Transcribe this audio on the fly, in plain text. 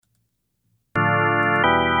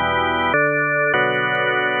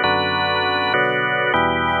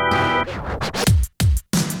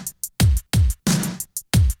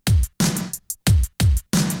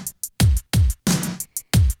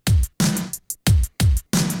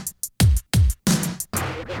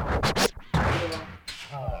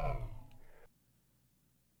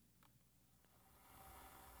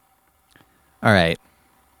All right,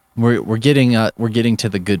 we're getting to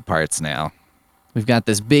the good parts now. We've got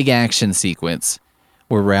this big action sequence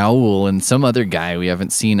where Raoul and some other guy we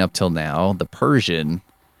haven't seen up till now, the Persian,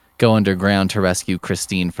 go underground to rescue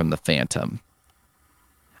Christine from the Phantom.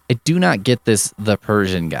 I do not get this, the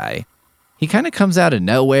Persian guy. He kind of comes out of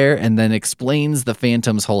nowhere and then explains the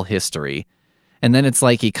Phantom's whole history. And then it's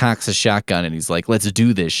like he cocks a shotgun and he's like, let's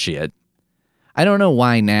do this shit. I don't know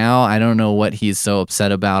why now. I don't know what he's so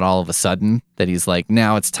upset about all of a sudden that he's like,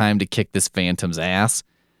 now it's time to kick this Phantom's ass.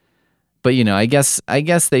 But, I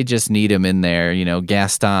guess they just need him in there.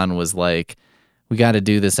 Gaston was like, we got to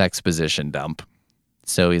do this exposition dump.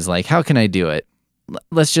 So he's like, how can I do it?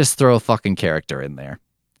 Let's just throw a fucking character in there.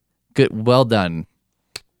 Good. Well done.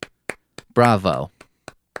 Bravo.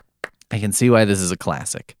 I can see why this is a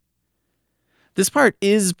classic. This part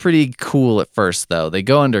is pretty cool at first, though. They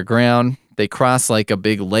go underground. They cross like a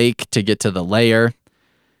big lake to get to the lair.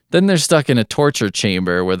 Then they're stuck in a torture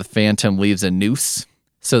chamber where the Phantom leaves a noose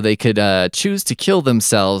so they could choose to kill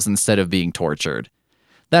themselves instead of being tortured.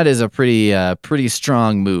 That is a pretty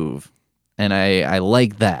strong move. And I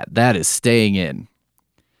like that. That is staying in.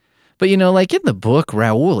 But, like in the book,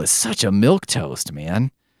 Raoul is such a milquetoast, man.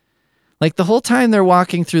 Like the whole time they're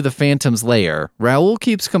walking through the Phantom's lair, Raoul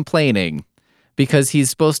keeps complaining because he's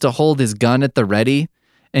supposed to hold his gun at the ready,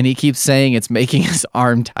 and he keeps saying it's making his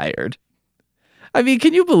arm tired. I mean,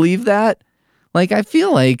 can you believe that? Like, I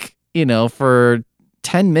feel like, for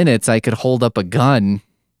 10 minutes I could hold up a gun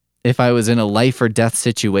if I was in a life or death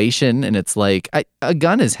situation, and it's like, a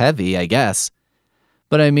gun is heavy, I guess.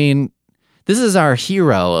 But I mean, this is our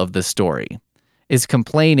hero of the story, is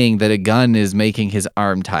complaining that a gun is making his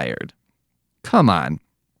arm tired. Come on.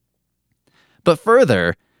 But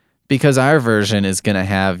further, because our version is going to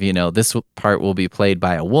have, this part will be played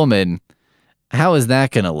by a woman, how is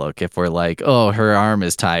that going to look if we're like, oh, her arm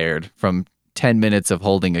is tired from 10 minutes of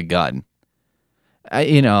holding a gun?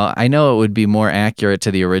 I know it would be more accurate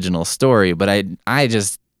to the original story, but I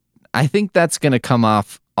think that's going to come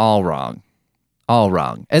off all wrong,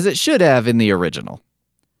 as it should have in the original.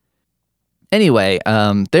 Anyway,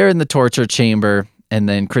 they're in the torture chamber, and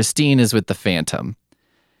then Christine is with the Phantom.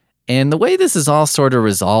 And the way this is all sort of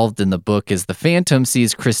resolved in the book is the Phantom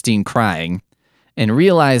sees Christine crying and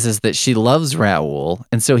realizes that she loves Raoul,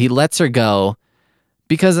 and so he lets her go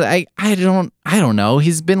because I don't know,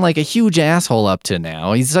 he's been like a huge asshole up to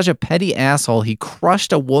now. He's such a petty asshole. He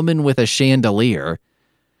crushed a woman with a chandelier,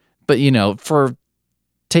 but for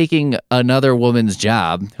taking another woman's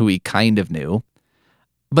job who he kind of knew.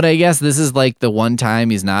 But I guess this is like the one time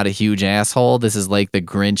he's not a huge asshole. This is like the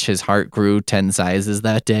Grinch, his heart grew 10 sizes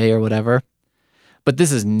that day or whatever. But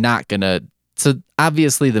this is not gonna, so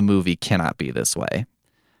obviously the movie cannot be this way.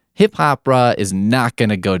 Hip Hopera is not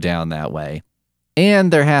gonna go down that way.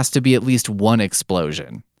 And there has to be at least one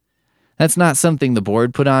explosion. That's not something the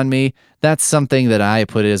board put on me. That's something that I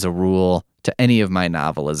put as a rule to any of my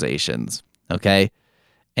novelizations. Okay?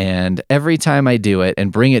 And every time I do it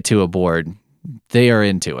and bring it to a board, they are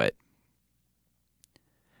into it.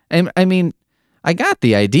 And I mean, I got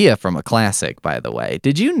the idea from a classic, by the way.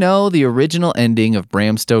 Did you know the original ending of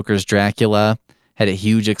Bram Stoker's Dracula had a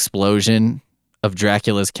huge explosion of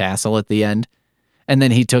Dracula's castle at the end? And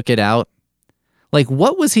then he took it out? Like,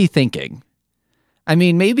 what was he thinking? I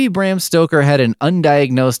mean, maybe Bram Stoker had an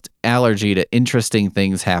undiagnosed allergy to interesting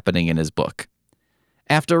things happening in his book.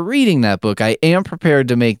 After reading that book, I am prepared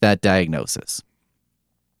to make that diagnosis.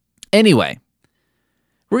 Anyway,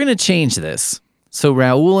 we're going to change this. So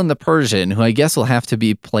Raoul and the Persian, who I guess will have to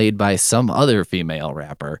be played by some other female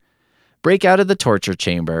rapper, break out of the torture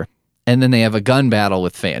chamber, and then they have a gun battle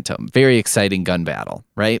with Phantom. Very exciting gun battle,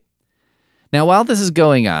 right? Now, while this is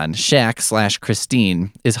going on,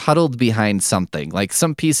 Shaq/Christine is huddled behind something, like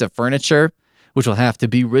some piece of furniture, which will have to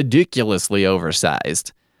be ridiculously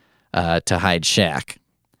oversized to hide Shaq.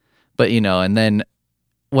 But, and then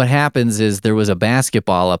what happens is there was a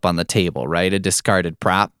basketball up on the table, right? A discarded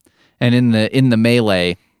prop. And in the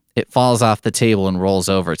melee, it falls off the table and rolls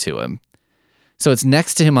over to him. So it's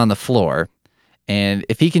next to him on the floor. And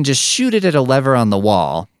if he can just shoot it at a lever on the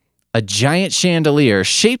wall, a giant chandelier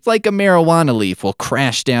shaped like a marijuana leaf will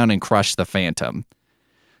crash down and crush the Phantom.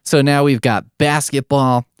 So now we've got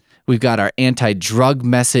basketball. We've got our anti-drug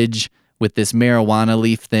message with this marijuana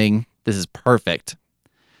leaf thing. This is perfect.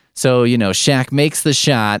 So, Shaq makes the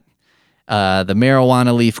shot. The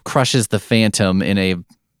marijuana leaf crushes the Phantom in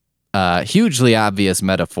a hugely obvious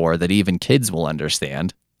metaphor that even kids will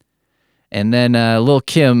understand. And then Lil'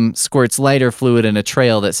 Kim squirts lighter fluid in a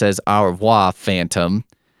trail that says au revoir, Phantom,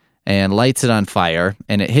 and lights it on fire,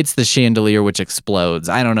 and it hits the chandelier, which explodes.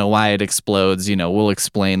 I don't know why it explodes. We'll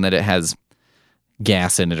explain that it has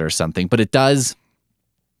gas in it or something, but it does.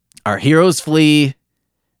 Our heroes flee.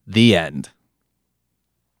 The end.